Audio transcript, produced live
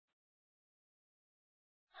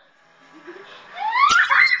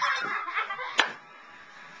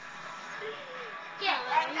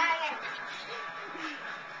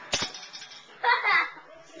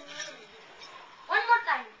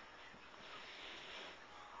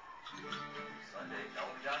Sunday, now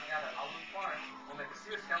we'll be dining out at Olive Farm. We'll make a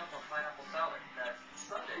Sears scallop on pineapple salad. That's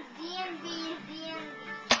Sunday. D&B.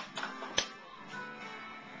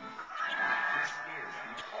 This is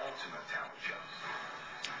the ultimate talent show.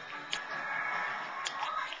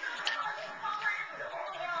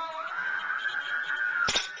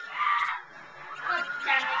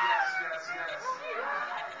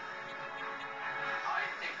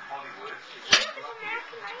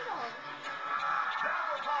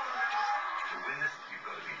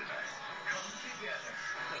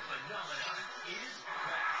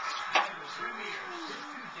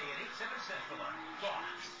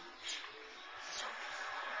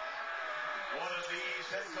 One of these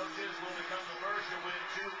head coaches will become the first to win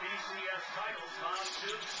 2 BCS titles, Bob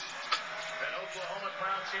Stoops. An Oklahoma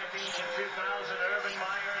Crown champion in 2000, Urban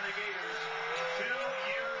Meyer and the Gators. 2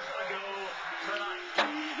 years ago tonight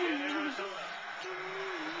in Arizona.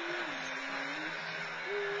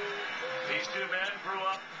 These two men grew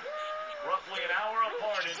up roughly an hour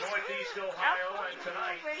apart in Northeast Ohio, and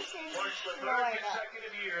tonight marks the 3rd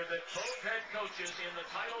consecutive year that both head coaches in the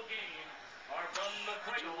title game are from the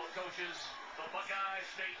cradle of coaches, the Buckeye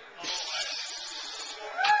State of Ohio.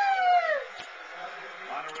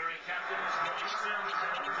 Honorary captains, Tony Sims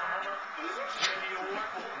of Oklahoma, Randy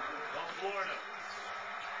Orville of Florida.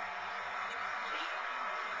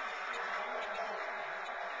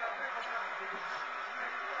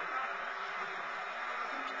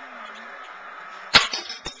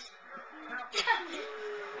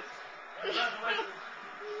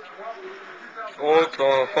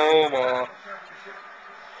 Oklahoma.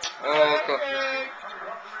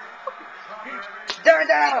 Turn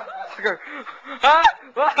down! Huh?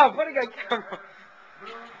 Wow, I'm putting a camera.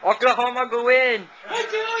 Oklahoma go in.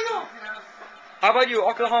 How about you,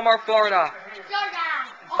 Oklahoma or Florida?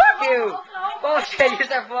 Fuck you! Bullshit, you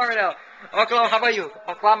said Florida. Oklahoma, how about you?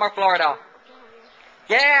 Oklahoma or Florida?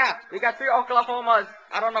 Yeah! We got 3 Oklahomas.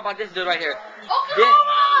 I don't know about this dude right here.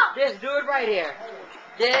 Oklahoma! This dude right here.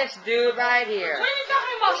 This dude right here. What are you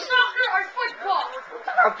talking about, soccer or football?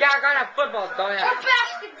 Okay, I got a football, don't Or ya?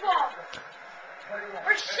 basketball?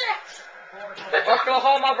 Or sex?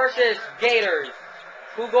 Oklahoma versus Gators.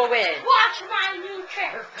 Who go win? Watch my new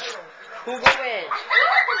trick. Who go win?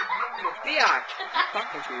 Fiat.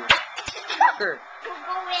 Talking to you. Sure. Who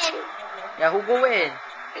go win? Yeah, who go win?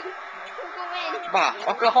 Who go win? Bah,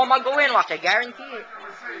 Oklahoma go win, watch, I guarantee it.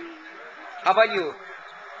 How about you?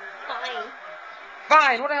 Fine.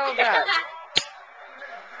 Fine, what the hell is that?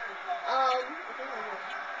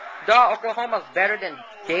 Duh, Oklahoma's better than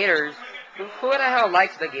Gators. Who the hell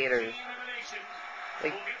likes the Gators?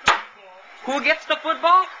 Like, who gets the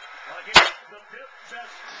football?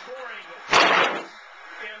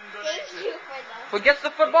 Who gets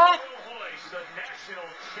the football?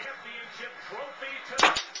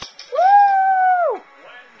 Woo!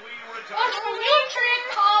 What's the new trick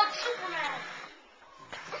called Superman?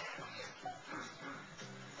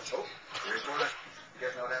 Oh, here's one. You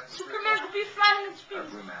guys know what happens? Superman will be flying in space.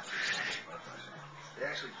 Blue Masters. They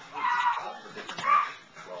actually put all the different matches,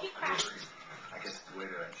 12 flavors. I guess it's the way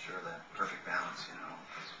to ensure the perfect balance, you know,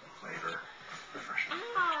 flavor, refreshment. Oh.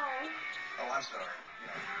 Oh, I'm sorry. You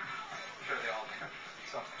know, I'm sure they all have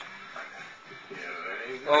something like that.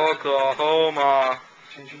 Oklahoma.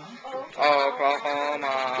 Change your mind?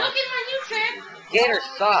 Oklahoma. Look at my new trick. Gators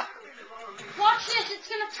suck. Watch this, it's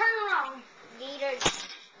gonna turn around. Gators.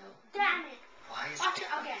 Damn it. Why is Watch it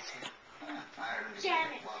again.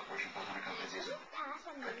 Damn it.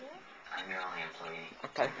 I'm your only employee.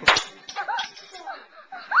 Okay.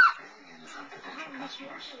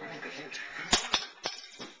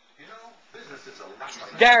 You know, business is a lot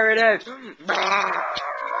like There it is.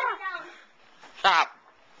 Stop.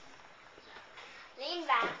 Lean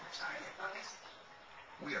back.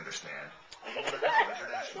 we understand.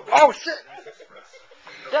 Oh shit.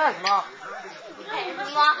 Desma.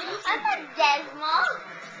 Desma. I'm not Desma.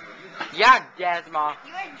 Yeah, Desma.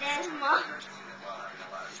 You're Desma.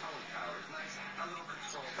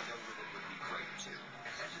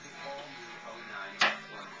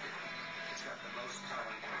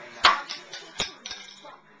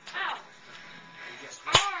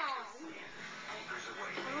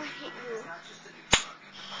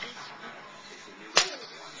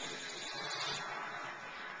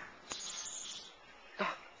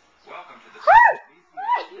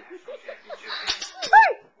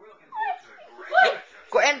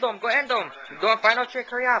 Go end them. Doing final trick,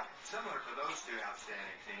 hurry up. Similar to those two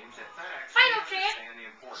outstanding teams, at FedEx, Final we trick. understand the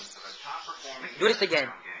importance of a top-performing Do this again.